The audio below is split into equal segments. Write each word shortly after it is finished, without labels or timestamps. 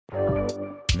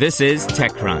This is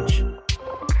TechCrunch.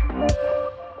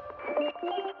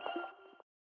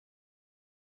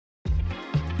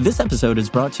 This episode is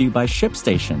brought to you by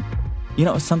ShipStation. You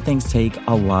know, some things take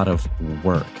a lot of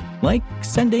work, like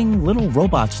sending little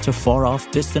robots to far-off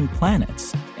distant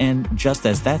planets. And just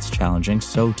as that's challenging,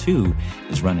 so too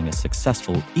is running a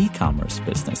successful e-commerce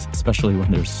business, especially when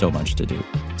there's so much to do.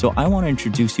 So I want to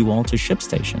introduce you all to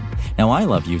ShipStation. Now, I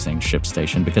love using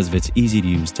ShipStation because of its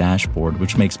easy-to-use dashboard,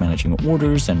 which makes managing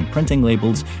orders and printing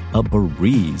labels a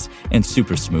breeze and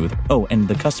super smooth. Oh, and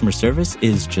the customer service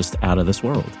is just out of this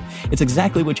world. It's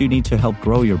exactly what you need to help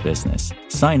grow your business.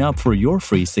 Sign up for your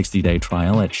free 60-day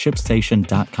trial at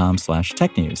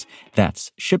shipstation.com/technews.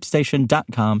 That's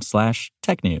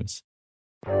shipstation.com/technews.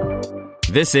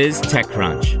 This is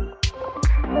TechCrunch.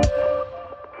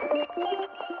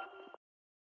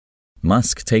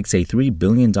 Musk takes a $3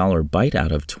 billion bite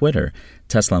out of Twitter.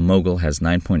 Tesla mogul has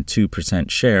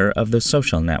 9.2% share of the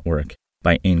social network.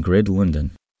 By Ingrid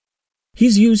Lunden.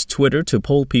 He's used Twitter to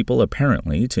poll people,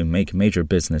 apparently, to make major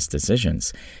business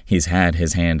decisions. He's had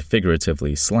his hand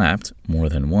figuratively slapped, more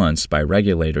than once, by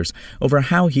regulators over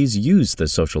how he's used the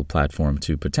social platform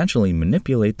to potentially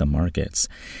manipulate the markets.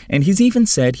 And he's even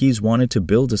said he's wanted to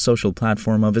build a social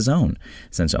platform of his own,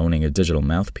 since owning a digital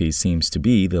mouthpiece seems to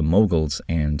be the moguls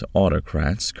and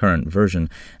autocrats' current version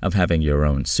of having your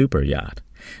own super yacht.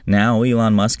 Now,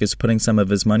 Elon Musk is putting some of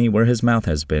his money where his mouth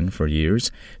has been for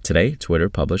years. Today, Twitter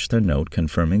published a note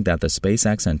confirming that the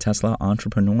SpaceX and Tesla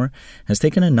entrepreneur has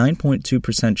taken a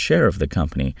 9.2% share of the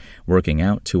company, working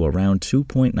out to around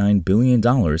 $2.9 billion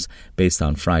based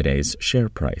on Friday's share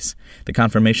price. The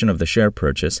confirmation of the share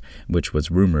purchase, which was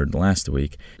rumored last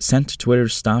week, sent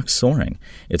Twitter's stock soaring.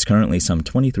 It's currently some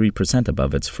 23%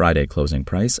 above its Friday closing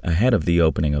price, ahead of the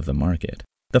opening of the market.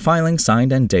 The filing,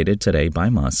 signed and dated today by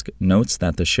Musk, notes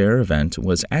that the share event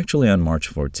was actually on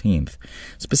March 14th.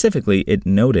 Specifically, it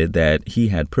noted that he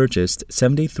had purchased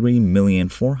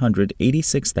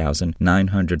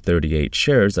 73,486,938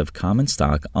 shares of common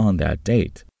stock on that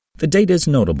date. The date is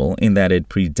notable in that it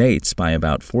predates by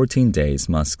about 14 days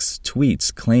Musk's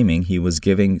tweets claiming he was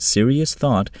giving serious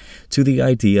thought to the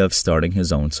idea of starting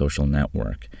his own social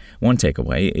network. One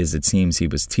takeaway is it seems he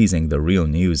was teasing the real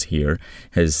news here,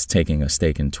 his taking a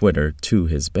stake in Twitter, to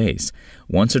his base.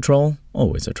 Once a troll,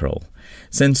 always a troll.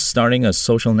 Since starting a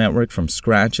social network from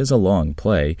scratch is a long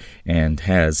play and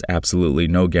has absolutely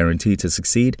no guarantee to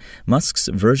succeed, Musk's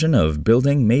version of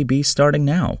building may be starting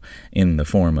now, in the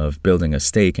form of building a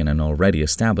stake in an already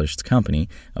established company,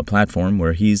 a platform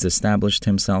where he's established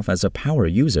himself as a power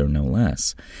user, no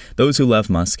less. Those who love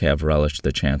Musk have relished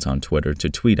the chance on Twitter to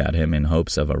tweet at him in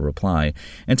hopes of a reply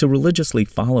and to religiously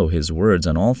follow his words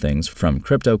on all things from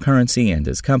cryptocurrency and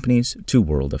his companies to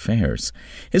world affairs.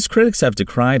 His critics have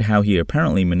decried how he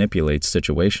apparently manipulates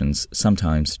situations,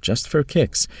 sometimes just for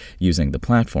kicks, using the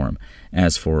platform.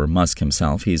 As for Musk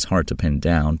himself, he's hard to pin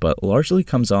down, but largely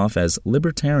comes off as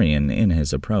libertarian in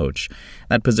his approach.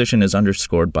 That position is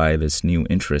underscored by this new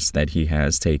interest that he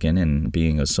has taken in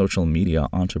being a social media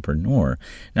entrepreneur,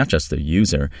 not just a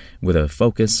user, with a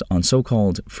focus on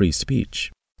so-called free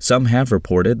speech. Some have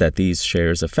reported that these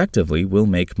shares effectively will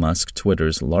make Musk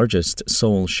Twitter's largest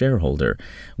sole shareholder.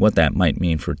 What that might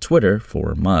mean for Twitter,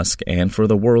 for Musk, and for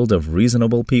the world of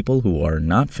reasonable people who are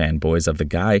not fanboys of the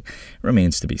guy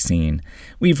remains to be seen.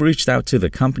 We've reached out to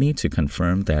the company to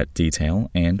confirm that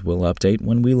detail, and we'll update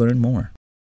when we learn more.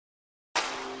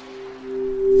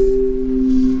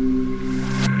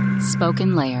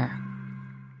 Spoken Layer.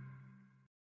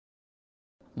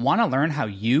 Want to learn how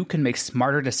you can make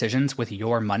smarter decisions with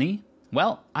your money?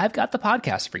 Well, I've got the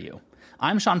podcast for you.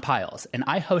 I'm Sean Piles, and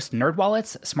I host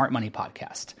NerdWallet's Smart Money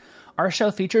Podcast. Our show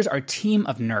features our team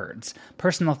of nerds,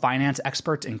 personal finance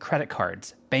experts in credit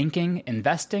cards, banking,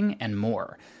 investing, and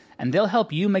more. And they'll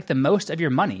help you make the most of your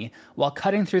money while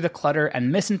cutting through the clutter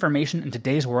and misinformation in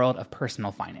today's world of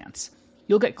personal finance.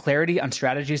 You'll get clarity on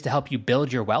strategies to help you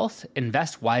build your wealth,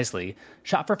 invest wisely,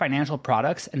 shop for financial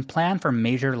products, and plan for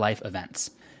major life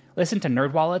events. Listen to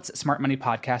NerdWallet's Smart Money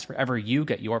Podcast wherever you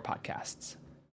get your podcasts.